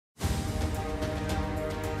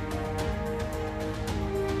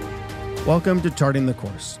Welcome to Charting the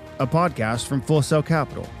Course, a podcast from Full Sail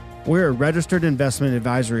Capital. We're a registered investment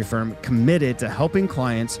advisory firm committed to helping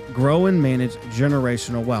clients grow and manage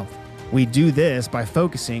generational wealth. We do this by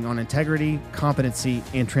focusing on integrity, competency,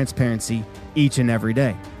 and transparency each and every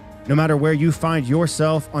day. No matter where you find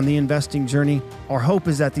yourself on the investing journey, our hope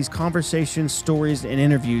is that these conversations, stories, and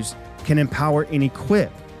interviews can empower and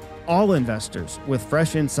equip all investors with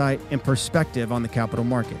fresh insight and perspective on the capital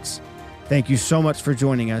markets. Thank you so much for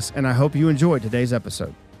joining us, and I hope you enjoyed today's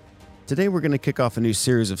episode. Today, we're going to kick off a new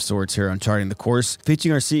series of sorts here on Charting the Course,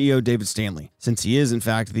 featuring our CEO, David Stanley. Since he is, in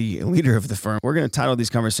fact, the leader of the firm, we're going to title these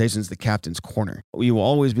conversations The Captain's Corner. You will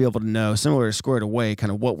always be able to know, similar to Squared Away,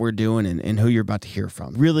 kind of what we're doing and who you're about to hear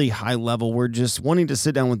from. Really high level, we're just wanting to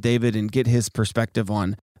sit down with David and get his perspective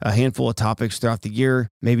on a handful of topics throughout the year,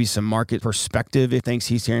 maybe some market perspective, things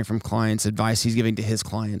he's hearing from clients, advice he's giving to his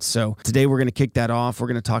clients. So today, we're going to kick that off. We're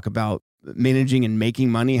going to talk about managing and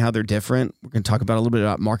making money, how they're different. We're going to talk about a little bit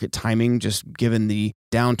about market timing, just given the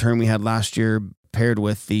downturn we had last year paired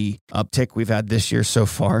with the uptick we've had this year so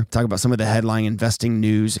far. Talk about some of the headline investing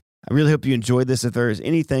news. I really hope you enjoyed this. If there is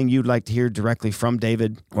anything you'd like to hear directly from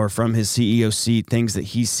David or from his CEO seat, things that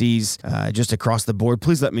he sees just across the board,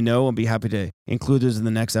 please let me know. I'll be happy to include those in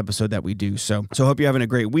the next episode that we do. So I hope you're having a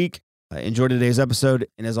great week. Enjoy today's episode.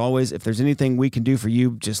 And as always, if there's anything we can do for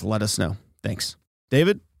you, just let us know. Thanks.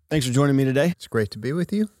 David, thanks for joining me today. It's great to be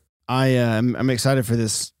with you. I'm excited for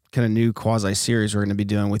this kind of new quasi-series we're going to be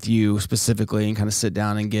doing with you specifically and kind of sit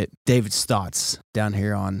down and get David's thoughts down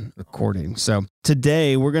here on recording. So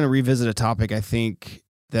today we're going to revisit a topic I think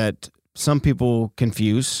that some people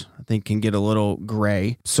confuse, I think can get a little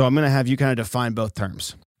gray. So I'm going to have you kind of define both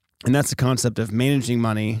terms. And that's the concept of managing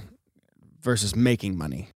money versus making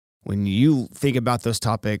money. When you think about those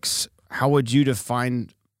topics, how would you define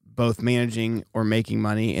both managing or making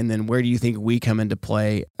money, and then where do you think we come into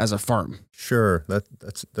play as a firm? Sure,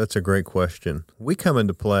 that's a great question. We come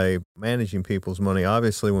into play managing people's money.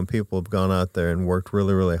 Obviously, when people have gone out there and worked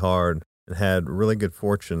really, really hard and had really good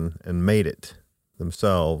fortune and made it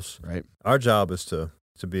themselves, right? Our job is to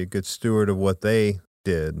be a good steward of what they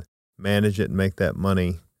did, manage it and make that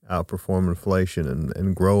money outperform inflation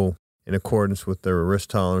and grow in accordance with their risk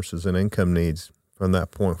tolerances and income needs from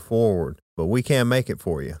that point forward. But we can't make it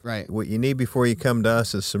for you. Right. What you need before you come to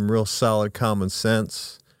us is some real solid common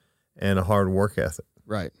sense and a hard work ethic.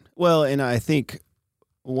 Right. Well, and I think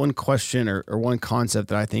one question or one concept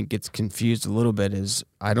that I think gets confused a little bit is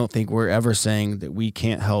I don't think we're ever saying that we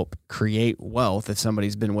can't help create wealth if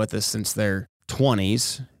somebody's been with us since their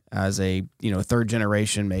 20s as a third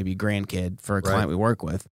generation, maybe grandkid for a client we work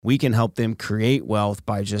with. We can help them create wealth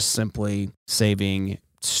by just simply saving,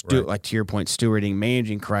 like to your point, stewarding,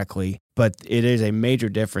 managing correctly. But it is a major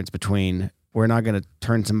difference between we're not going to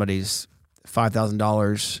turn somebody's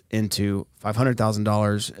 $5,000 into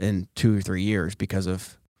 $500,000 in 2 or 3 years because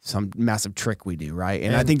of some massive trick we do, right?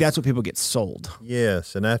 And I think that's what people get sold.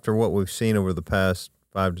 Yes, and after what we've seen over the past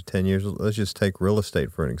 5 to 10 years, let's just take real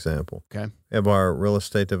estate for an example. Okay. We have our real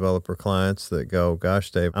estate developer clients that go,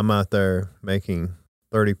 gosh, Dave, I'm out there making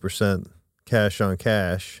 30% cash on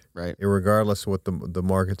cash, right? Regardless of what the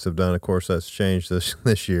markets have done. Of course, that's changed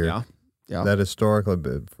this year. Yeah. That historically,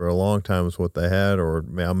 for a long time, is what they had, or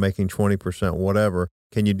I'm making 20%, whatever.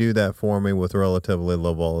 Can you do that for me with relatively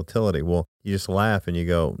low volatility? Well, you just laugh and you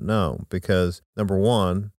go, no, because number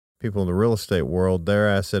one, people in the real estate world, their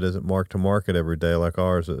asset isn't marked to market every day like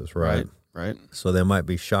ours is, right? Right. So they might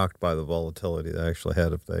be shocked by the volatility they actually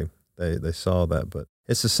had if they saw that, but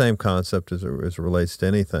it's the same concept as it relates to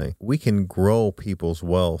anything. We can grow people's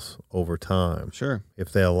wealth over time. Sure.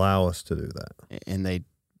 If they allow us to do that. And they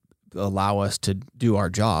allow us to do our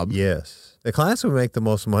job. Yes. The clients we make the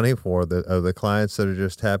most money for are the clients that are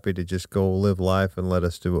just happy to just go live life and let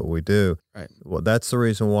us do what we do. Right. Well, that's the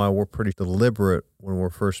reason why we're pretty deliberate when we're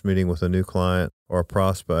first meeting with a new client or a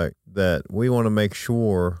prospect, that we want to make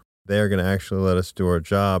sure they're going to actually let us do our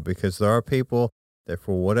job, because there are people that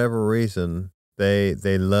for whatever reason, they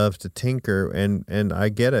love to tinker, and I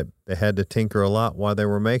get it. They had to tinker a lot while they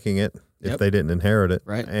were making it. If they didn't inherit it,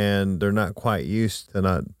 right? And they're not quite used to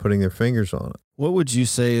not putting their fingers on it. What would you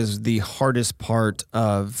say is the hardest part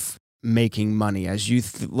of making money? As you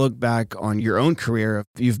look back on your own career,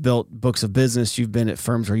 you've built books of business, you've been at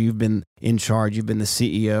firms where you've been in charge, you've been the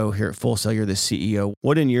CEO here at Full Sail, you're the CEO.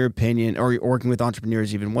 What, in your opinion, or you're working with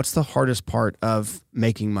entrepreneurs even, what's the hardest part of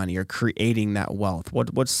making money or creating that wealth?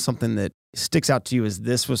 What's something that sticks out to you as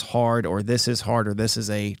this was hard, or this is hard, or this is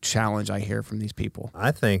a challenge I hear from these people?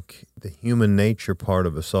 I think the human nature part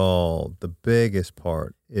of us all, the biggest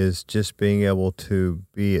part, is just being able to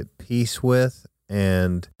be at peace with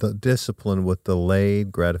and the discipline with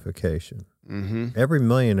delayed gratification. Mm-hmm. Every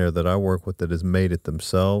millionaire that I work with that has made it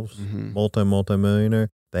themselves, Mm-hmm. multi-millionaire,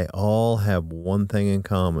 they all have one thing in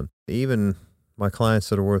common. Even my clients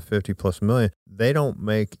that are worth 50 plus million, they don't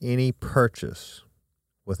make any purchase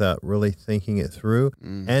without really thinking it through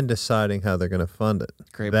and deciding how they're going to fund it.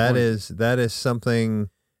 Great That point. that is something,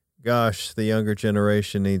 gosh, the younger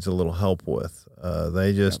generation needs a little help with.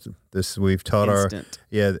 They just, we've taught Instant.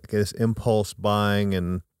 this impulse buying,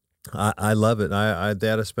 and I love it. I had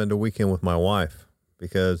to spend a weekend with my wife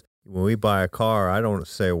because when we buy a car, I don't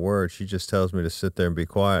say a word. She just tells me to sit there and be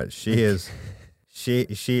quiet. She is, she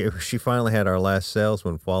finally had our last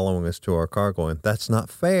salesman following us to our car going, "That's not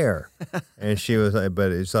fair." And she was like,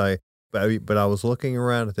 but it's like, but I was looking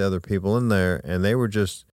around at the other people in there, and they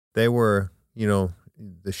were, you know,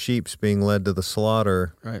 the sheep's being led to the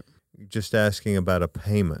slaughter, Right. just asking about a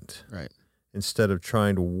payment. Right. Instead of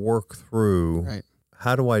trying to work through, Right.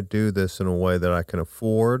 how do I do this in a way that I can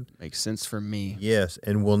afford? Makes sense for me. Yes,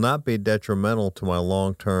 and will not be detrimental to my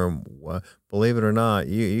long-term. Believe it or not,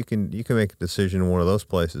 you can make a decision in one of those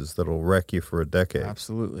places that'll wreck you for a decade.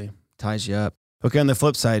 Absolutely. Ties you up. Okay, on the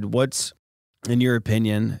flip side, what's, in your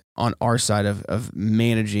opinion, on our side of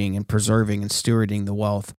managing and preserving and stewarding the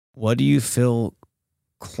wealth, what do you feel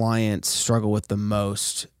clients struggle with the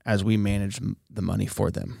most as we manage the money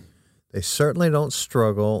for them? They certainly don't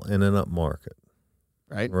struggle in an up market.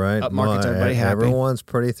 Right? Right? Up market's everybody happy. Everyone's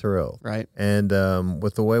pretty thrilled. Right. And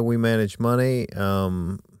with the way we manage money,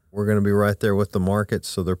 we're going to be right there with the market,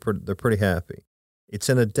 so they're pretty happy. It's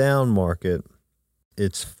in a down market.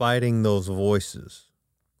 It's fighting those voices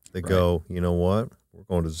that go, you know what? We're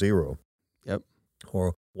going to zero. Yep.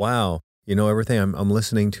 Or, wow, you know, everything I'm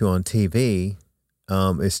listening to on TV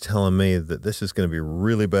is telling me that this is going to be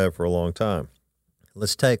really bad for a long time.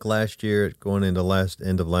 Let's take last year, going into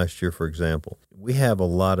end of last year, for example. We have a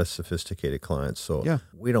lot of sophisticated clients, so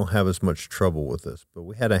we don't have as much trouble with this. But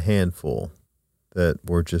we had a handful that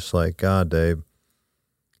were just like, God, Dave,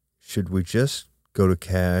 should we just go to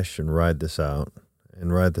cash and ride this out?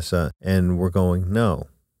 And we're going, no,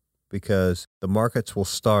 because the markets will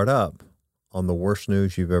start up on the worst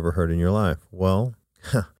news you've ever heard in your life. Well,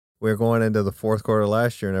 we're going into the fourth quarter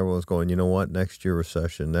last year, and everyone's going, you know what? Next year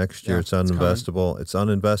recession. Next year it's uninvestable. It's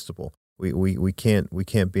uninvestable. We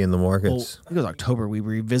can't be in the markets. Well, I think it was October. We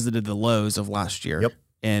revisited the lows of last year. Yep.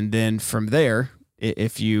 And then from there,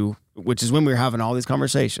 which is when we were having all these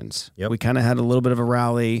conversations, we kind of had a little bit of a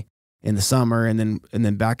rally in the summer, and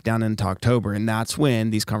then back down into October, and that's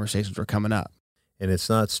when these conversations were coming up. And it's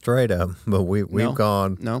not straight up, but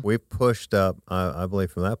we've pushed up. I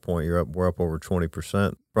believe from that point we're up over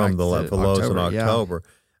 20% from the lows in October.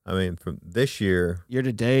 Yeah. I mean, from this year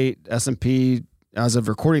to date, S&P, as of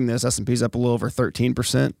recording this, S&P's up a little over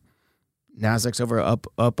 13%. Nasdaq's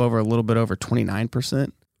up over a little bit over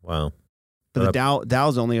 29%. Wow. But the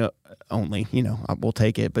Dow's only, you know, we'll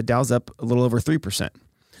take it, but Dow's up a little over 3%.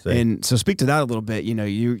 And so speak to that a little bit. You know,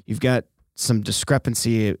 you've got some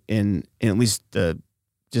discrepancy in at least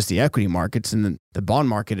just the equity markets, and the bond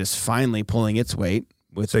market is finally pulling its weight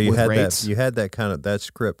with rates. You had that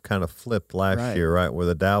script kind of flipped last year, right, where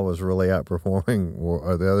the Dow was really outperforming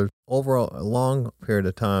or the others overall a long period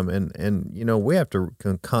of time, and you know, we have to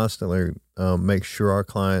constantly make sure our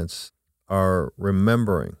clients are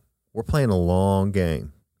remembering we're playing a long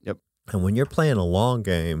game. And when you're playing a long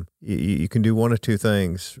game, you can do one of two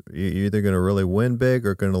things. You're either going to really win big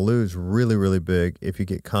or going to lose really, really big if you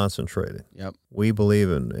get concentrated. Yep. We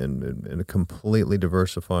believe in completely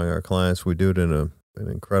diversifying our clients. We do it in an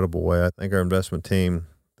incredible way. I think our investment team,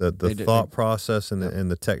 the thought process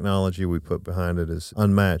and the technology we put behind it is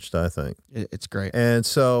unmatched, I think. It's great. And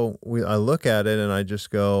so I look at it and I just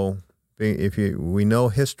go, we know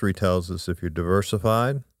history tells us if you're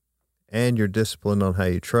diversified and you're disciplined on how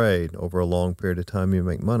you trade over a long period of time, you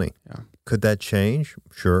make money. Yeah. Could that change?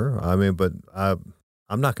 Sure. I mean, but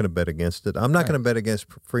I'm not going to bet against it. I'm not going to bet against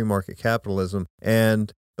free market capitalism.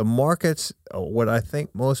 And the markets, what I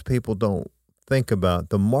think most people don't think about,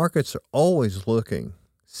 the markets are always looking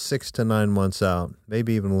 6 to 9 months out,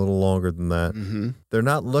 maybe even a little longer than that. Mm-hmm. They're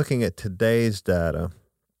not looking at today's data.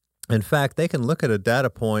 In fact, they can look at a data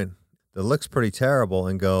point that looks pretty terrible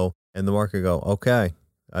and the market go, okay,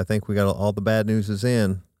 I think we got all the bad news is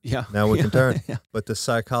in. Yeah. Now we can turn. Yeah. But the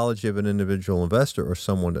psychology of an individual investor or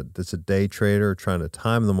someone that's a day trader trying to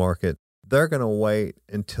time the market, they're going to wait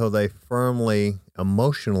until they firmly,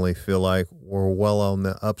 emotionally feel like we're well on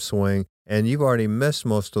the upswing, and you've already missed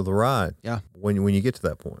most of the ride. Yeah. When you get to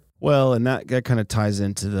that point. Well, and that kind of ties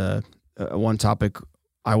into the one topic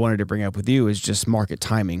I wanted to bring up with you is just market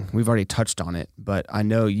timing. We've already touched on it, but I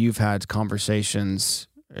know you've had conversations,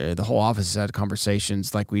 the whole office has had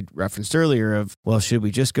conversations like we referenced earlier of, well, should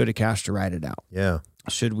we just go to cash to ride it out? Yeah.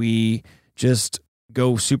 Should we just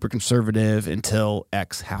go super conservative until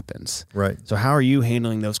X happens? Right. So how are you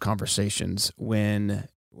handling those conversations when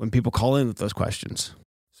people call in with those questions?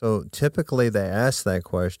 So typically they ask that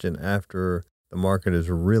question after the market is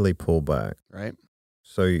really pulled back. Right.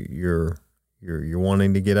 So you're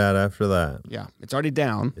wanting to get out after that. Yeah. It's already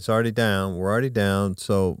down. It's already down. We're already down.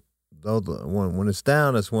 So when it's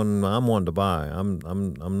down is when I'm wanting to buy. I'm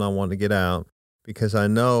not wanting to get out because I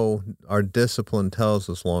know our discipline tells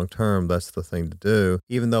us long term that's the thing to do,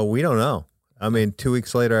 even though we don't know. I mean, 2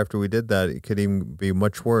 weeks later after we did that, it could even be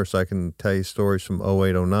much worse. I can tell you stories from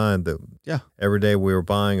 08, 09 that every day we were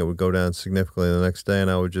buying, it would go down significantly the next day.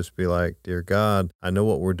 And I would just be like, dear God, I know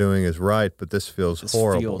what we're doing is right, but this feels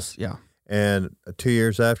horrible. And 2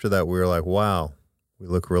 years after that, we were like, wow, we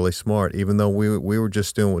look really smart, even though we were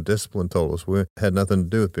just doing what discipline told us. We had nothing to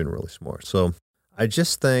do with being really smart. So I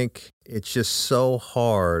just think it's just so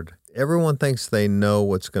hard. Everyone thinks they know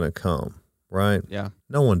what's going to come. Right? Yeah.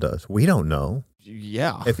 No one does. We don't know.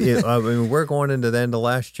 Yeah. I mean, we're going into the end of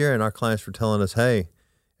last year and our clients were telling us, hey,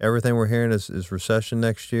 everything we're hearing is recession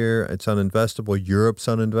next year. It's uninvestable. Europe's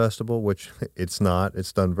uninvestable, which it's not.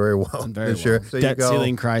 It's done very well this year. So Debt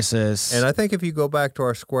ceiling crisis. And I think if you go back to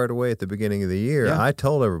our squared away at the beginning of the year, I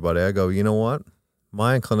told everybody, I go, you know what?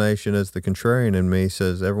 My inclination as the contrarian in me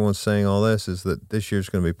says everyone's saying all this is that this year's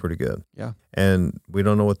going to be pretty good. Yeah. And we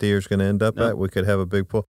don't know what the year's going to end up at. We could have a big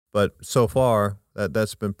pull. But so far,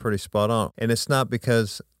 that's been pretty spot on. And it's not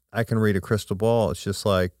because I can read a crystal ball. It's just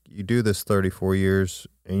like you do this 34 years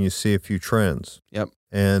and you see a few trends. Yep.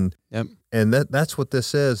 And that's what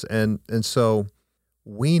this is. And so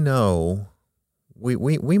we know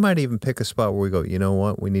we might even pick a spot where we go, you know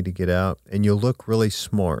what, we need to get out. And you look really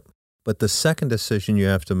smart. But the second decision you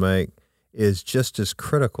have to make is just as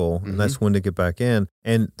critical, and that's when to get back in.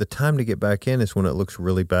 And the time to get back in is when it looks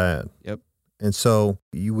really bad. Yep. And so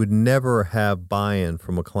you would never have buy-in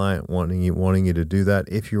from a client wanting you to do that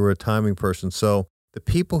if you were a timing person. So the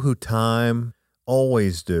people who time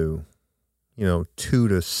always do, 2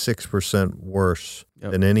 to 6% worse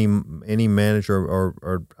than any manager,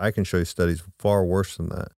 or I can show you studies far worse than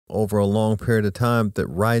that over a long period of time that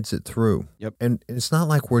rides it through. Yep. And it's not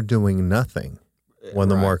like we're doing nothing when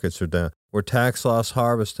the markets are down. We're tax loss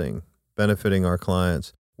harvesting, benefiting our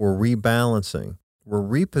clients. We're rebalancing. We're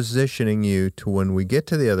repositioning you to when we get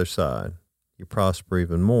to the other side, you prosper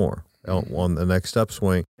even more on the next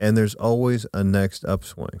upswing. And there's always a next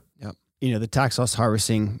upswing. Yep. The tax loss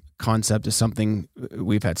harvesting concept is something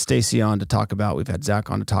we've had Stacy on to talk about. We've had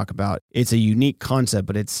Zach on to talk about. It's a unique concept,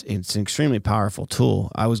 but it's an extremely powerful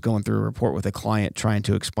tool. I was going through a report with a client trying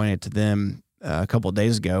to explain it to them a couple of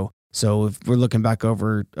days ago. So if we're looking back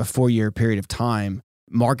over a 4-year period of time,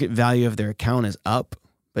 market value of their account is up,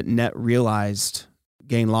 but net realized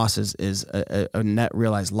gain losses is a net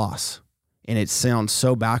realized loss. And it sounds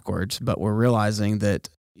so backwards, but we're realizing that,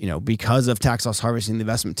 because of tax loss harvesting the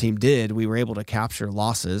investment team did, we were able to capture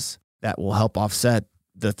losses that will help offset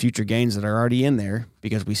the future gains that are already in there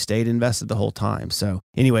because we stayed invested the whole time. So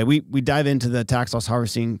anyway, we dive into the tax loss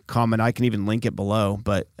harvesting comment. I can even link it below,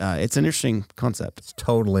 but it's an interesting concept. It's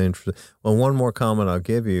totally interesting. Well, one more comment I'll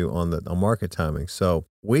give you on market timing. So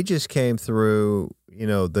we just came through,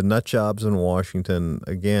 the nut jobs in Washington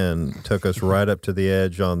again took us right up to the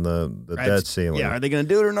edge on the debt ceiling. Yeah, are they going to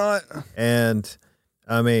do it or not? And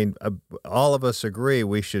I mean, all of us agree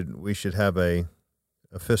we should have a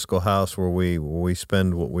fiscal house where we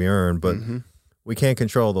spend what we earn, but we can't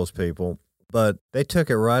control those people. But they took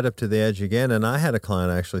it right up to the edge again. And I had a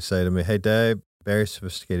client actually say to me, hey, Dave, very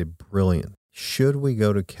sophisticated, brilliant. Should we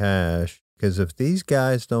go to cash? Because if these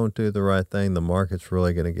guys don't do the right thing, the market's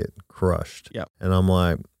really going to get crushed. Yep. And I'm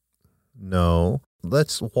like, no,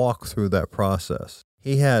 let's walk through that process.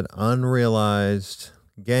 He had unrealized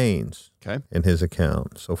gains in his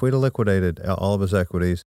account. So if we'd have liquidated all of his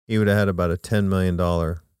equities, he would have had about a $10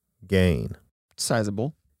 million gain.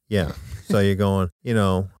 Sizable. Yeah. So you're going,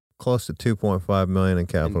 close to $2.5 million in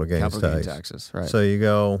capital gains taxes. Right. So you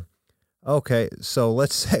go, okay, so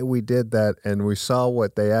let's say we did that and we saw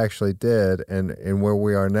what they actually did and where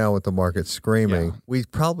we are now with the market screaming, we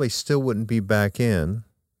probably still wouldn't be back in,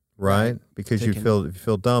 right? Because you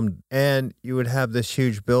feel dumb and you would have this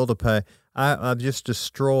huge bill to pay. I've just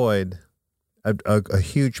destroyed a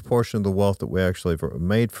huge portion of the wealth that we actually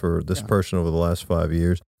made for this person over the last 5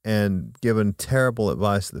 years and given terrible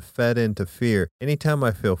advice that fed into fear. Anytime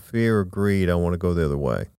I feel fear or greed, I want to go the other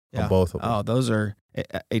way on both of them. Oh, those are,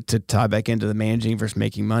 to tie back into the managing versus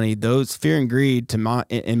making money, those fear and greed,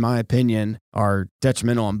 in my opinion, are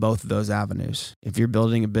detrimental on both of those avenues. If you're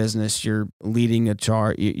building a business, you're leading a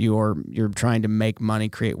chart, you're trying to make money,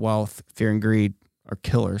 create wealth, fear and greed are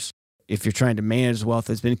killers. If you're trying to manage wealth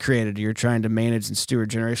that's been created, you're trying to manage and steward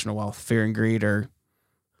generational wealth, fear and greed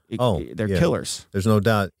they're killers. There's no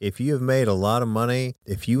doubt. If you have made a lot of money,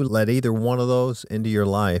 if you let either one of those into your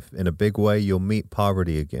life in a big way, you'll meet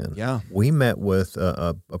poverty again. Yeah. We met with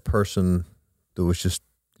a person that was just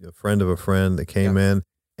a friend of a friend that came in,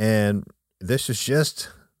 and this was just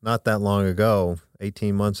not that long ago,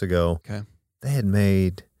 18 months ago. Okay. They had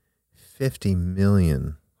made $50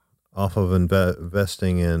 million off of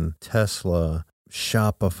investing in Tesla,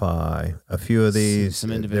 Shopify, a few of these.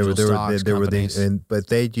 Some individual stocks, companies. But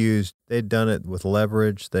they'd done it with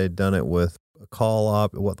leverage. They'd done it with call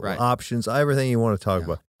options, everything you want to talk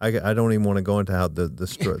about. I don't even want to go into how the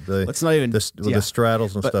let's not even the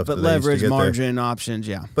straddles and stuff. But leverage, margin, options,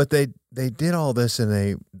 But they did all this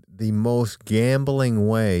in the most gambling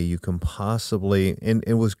way you can possibly, and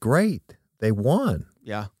it was great. They won.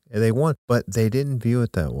 Yeah. They won, but they didn't view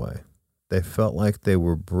it that way. They felt like they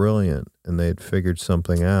were brilliant and they had figured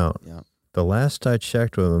something out. Yeah. The last I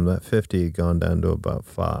checked with them, that 50 had gone down to about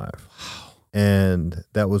 5. Wow. And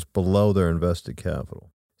that was below their invested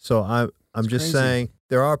capital. So I'm just saying,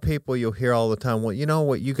 there are people you'll hear all the time, well, you know,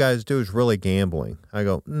 what you guys do is really gambling. I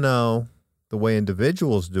go, no, the way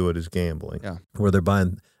individuals do it is gambling. Yeah. Where they're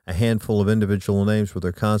buying a handful of individual names where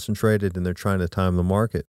they're concentrated and they're trying to time the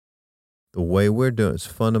market. The way we're doing it is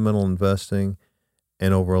fundamental investing,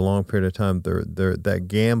 and over a long period of time, that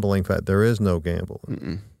gambling fact, there is no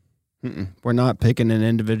gambling. We're not picking an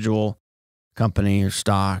individual company or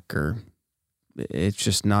stock, or it's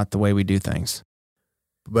just not the way we do things.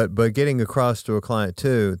 But getting across to a client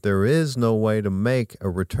too, there is no way to make a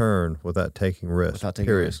return without taking risk. Without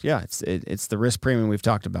taking risk, yeah, it's the risk premium we've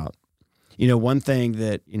talked about. You know, one thing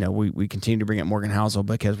that, you know, we continue to bring up Morgan Housel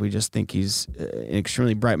because we just think he's an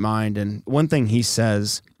extremely bright mind. And one thing he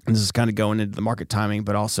says, and this is kind of going into the market timing,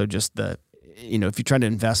 but also just you know, if you try to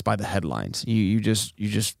invest by the headlines, you just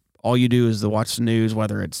all you do is watch the news,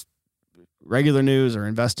 whether it's regular news or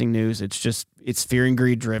investing news. It's fear and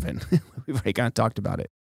greed driven. We've already kind of talked about it.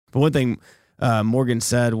 But one thing Morgan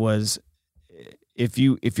said was, if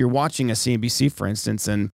you're watching a CNBC, for instance,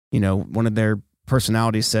 and, you know, one of their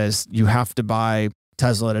personality says you have to buy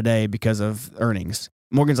Tesla today because of earnings,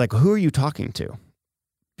 Morgan's like, who are you talking to?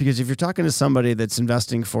 Because if you're talking to somebody that's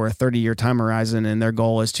investing for a 30-year time horizon and their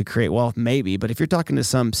goal is to create wealth, maybe. But if you're talking to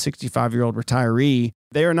some 65-year-old retiree,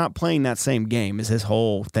 they are not playing that same game, is his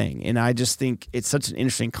whole thing. And I just think it's such an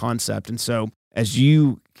interesting concept. And so as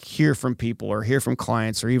you hear from people or hear from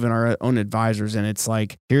clients or even our own advisors, and it's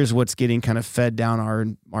like, here's what's getting kind of fed down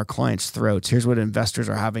our clients' throats. Here's what investors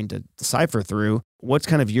are having to decipher through. What's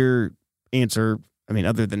kind of your answer? I mean,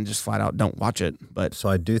 other than just flat out don't watch it. But so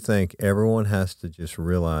I do think everyone has to just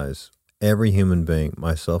realize, every human being,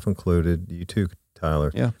 myself included, you too,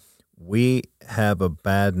 Tyler, we have a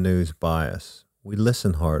bad news bias. We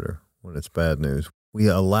listen harder when it's bad news. We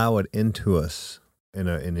allow it into us in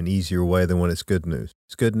an easier way than when it's good news.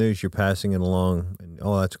 It's good news, you're passing it along, and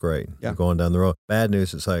oh, that's great. Yeah. You're going down the road. Bad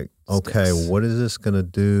news, it's like, okay, what is this going to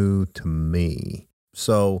do to me?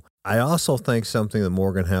 So I also think something that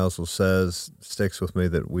Morgan Housel says sticks with me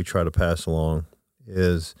that we try to pass along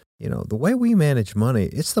is, you know, the way we manage money,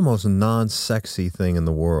 it's the most non-sexy thing in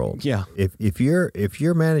the world. Yeah. If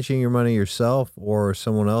you're managing your money yourself or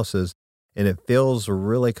someone else's, and it feels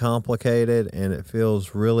really complicated and it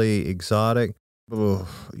feels really exotic,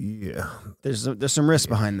 there's some risk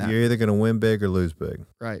behind that. You're either going to win big or lose big.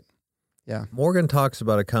 Right. Yeah. Morgan talks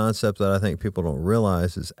about a concept that I think people don't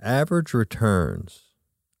realize is average returns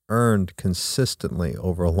earned consistently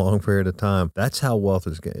over a long period of time. That's how wealth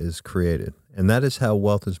is created, and that is how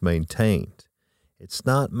wealth is maintained. It's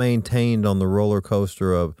not maintained on the roller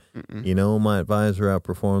coaster of, you know, my advisor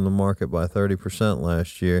outperformed the market by 30%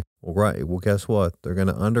 last year. Well, right. Well, guess what? They're going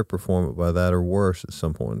to underperform it by that or worse at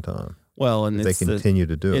some point in time. Well, and they continue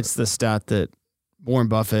to do it. It's the stat that Warren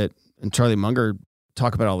Buffett and Charlie Munger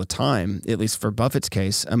talk about all the time, at least for Buffett's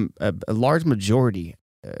case. A large majority,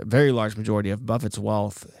 a very large majority of Buffett's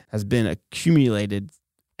wealth has been accumulated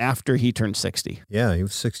after he turned 60. Yeah, he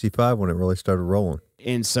was 65 when it really started rolling.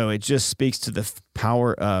 And so it just speaks to the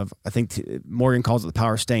power of, I think Morgan calls it the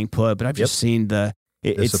power of staying put, but I've just seen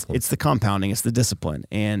it's the compounding, it's the discipline.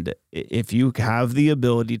 And if you have the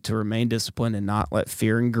ability to remain disciplined and not let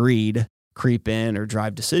fear and greed creep in or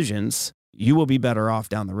drive decisions, you will be better off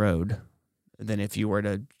down the road. than if you were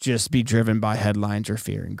to just be driven by headlines or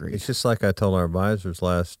fear and greed. It's just like I told our advisors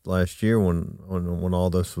last year when all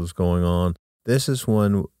this was going on. This is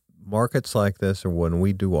when markets like this are when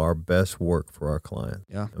we do our best work for our client.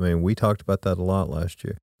 Yeah. I mean, we talked about that a lot last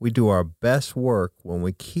year. We do our best work when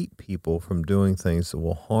we keep people from doing things that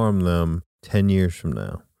will harm them 10 years from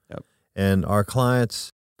now. Yep. And our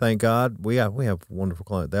clients, thank God, we have wonderful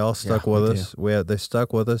clients. They all stuck with us. They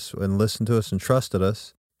stuck with us and listened to us and trusted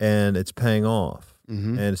us, and it's paying off.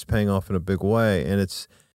 Mm-hmm. And it's paying off in a big way. And it's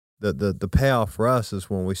the payoff for us is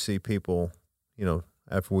when we see people,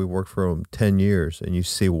 after we worked for them 10 years, and you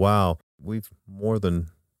see, wow, we've more than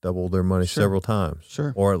doubled their money several times,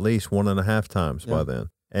 or at least 1.5 times by then.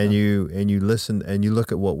 And you listen and you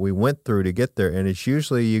look at what we went through to get there, and it's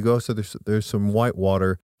usually you go through there's some white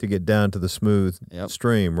water to get down to the smooth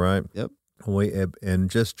stream, right? Yep. And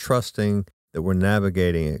just trusting that we're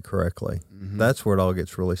navigating it correctly. Mm-hmm. That's where it all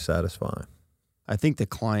gets really satisfying. I think the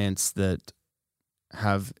clients that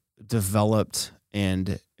have developed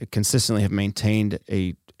and consistently have maintained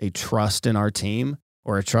a trust in our team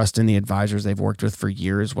or a trust in the advisors they've worked with for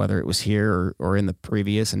years, whether it was here or in the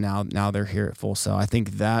previous, and now they're here at Full Sail. I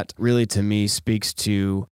think that really, to me, speaks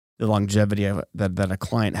to the longevity of that a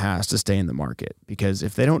client has to stay in the market. Because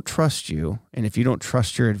if they don't trust you, and if you don't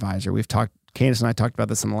trust your advisor, Candace and I talked about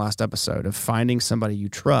this in the last episode of finding somebody you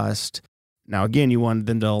trust. Now, again, you want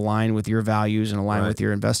them to align with your values and align with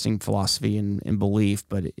your investing philosophy and belief.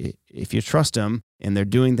 But if you trust them and they're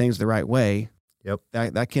doing things the right way,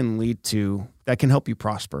 that can help you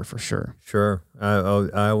prosper for sure. Sure.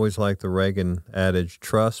 I always like the Reagan adage,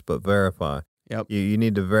 trust but verify. Yep. You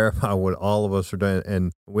need to verify what all of us are doing.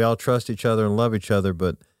 And we all trust each other and love each other,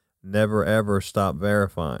 but never, ever stop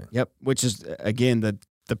verifying. Yep. Which is, again,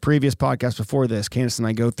 the previous podcast before this, Candace and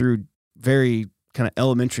I go through very kind of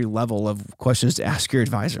elementary level of questions to ask your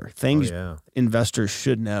advisor. Things investors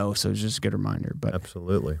should know. So it's just a good reminder. But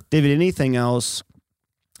absolutely. David, anything else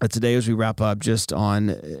today as we wrap up just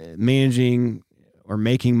on managing or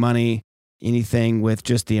making money, anything with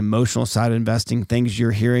just the emotional side of investing, things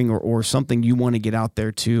you're hearing or something you want to get out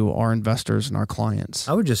there to our investors and our clients?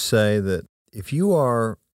 I would just say that if you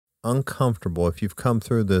are uncomfortable, if you've come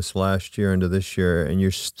through this last year into this year and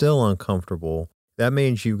you're still uncomfortable, that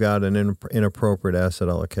means you've got an inappropriate asset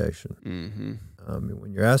allocation. Mm-hmm.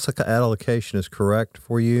 When your asset allocation is correct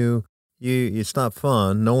for you, it's not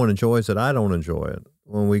fun. No one enjoys it. I don't enjoy it.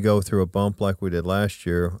 When we go through a bump like we did last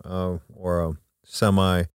year, or a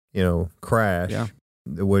semi, crash,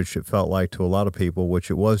 which it felt like to a lot of people,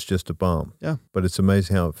 which it was just a bump. Yeah. But it's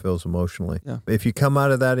amazing how it feels emotionally. Yeah. If you come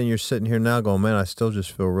out of that and you're sitting here now going, man, I still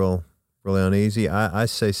just feel really uneasy, I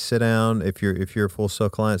say sit down. If you're a Full Sail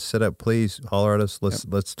client, sit up, please holler at us.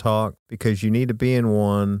 Let's talk, because you need to be in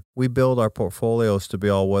one. We build our portfolios to be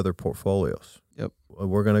all weather portfolios. Yep.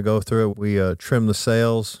 We're going to go through it. We trim the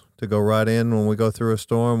sails to go right in when we go through a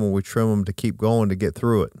storm, when we trim them to keep going to get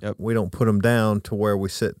through it. Yep. We don't put them down to where we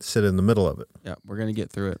sit in the middle of it. Yeah, we're going to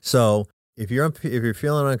get through it. So if you're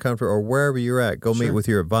feeling uncomfortable or wherever you're at, go meet with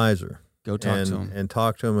your advisor. Go talk to them. And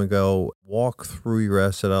talk to them and go walk through your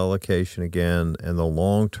asset allocation again and the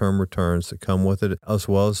long-term returns that come with it, as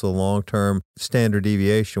well as the long-term standard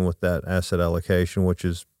deviation with that asset allocation, which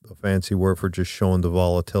is a fancy word for just showing the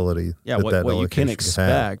volatility. What you can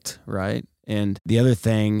expect, right? And the other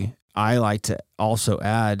thing I like to also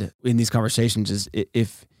add in these conversations is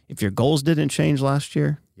if your goals didn't change last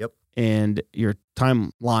year, and your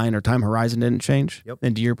timeline or time horizon didn't change,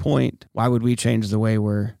 then to your point, why would we change the way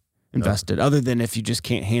we're invested, other than if you just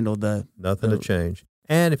can't handle nothing to change.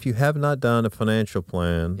 And if you have not done a financial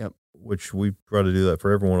plan, which we try to do that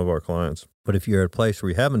for every one of our clients, but if you're at a place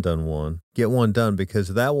where you haven't done one, get one done,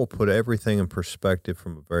 because that will put everything in perspective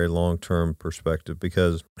from a very long-term perspective.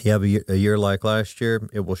 Because you have a year like last year,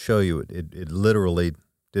 it will show you it literally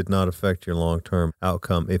did not affect your long-term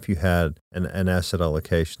outcome if you had an asset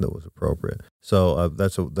allocation that was appropriate. So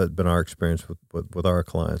that's been our experience with our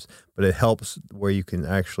clients. But it helps where you can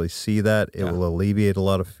actually see that. It will alleviate a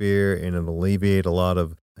lot of fear, and it'll alleviate a lot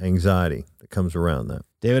of anxiety that comes around that.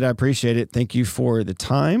 David, I appreciate it. Thank you for the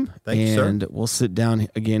time. Thank you, sir. And we'll sit down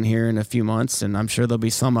again here in a few months, and I'm sure there'll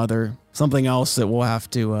be something else that we'll have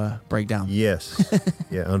to break down. Yes.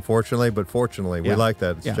 Unfortunately, but fortunately, we like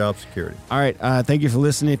that. It's job security. All right. Thank you for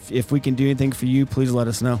listening. If we can do anything for you, please let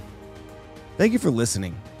us know. Thank you for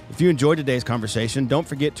listening. If you enjoyed today's conversation, don't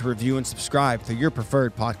forget to review and subscribe through your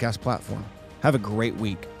preferred podcast platform. Have a great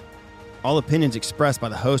week. All opinions expressed by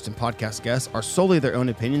the host and podcast guests are solely their own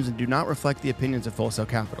opinions and do not reflect the opinions of Full Sail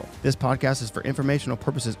Capital. This podcast is for informational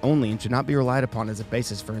purposes only and should not be relied upon as a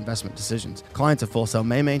basis for investment decisions. Clients of Full Sail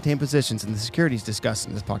may maintain positions in the securities discussed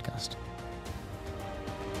in this podcast.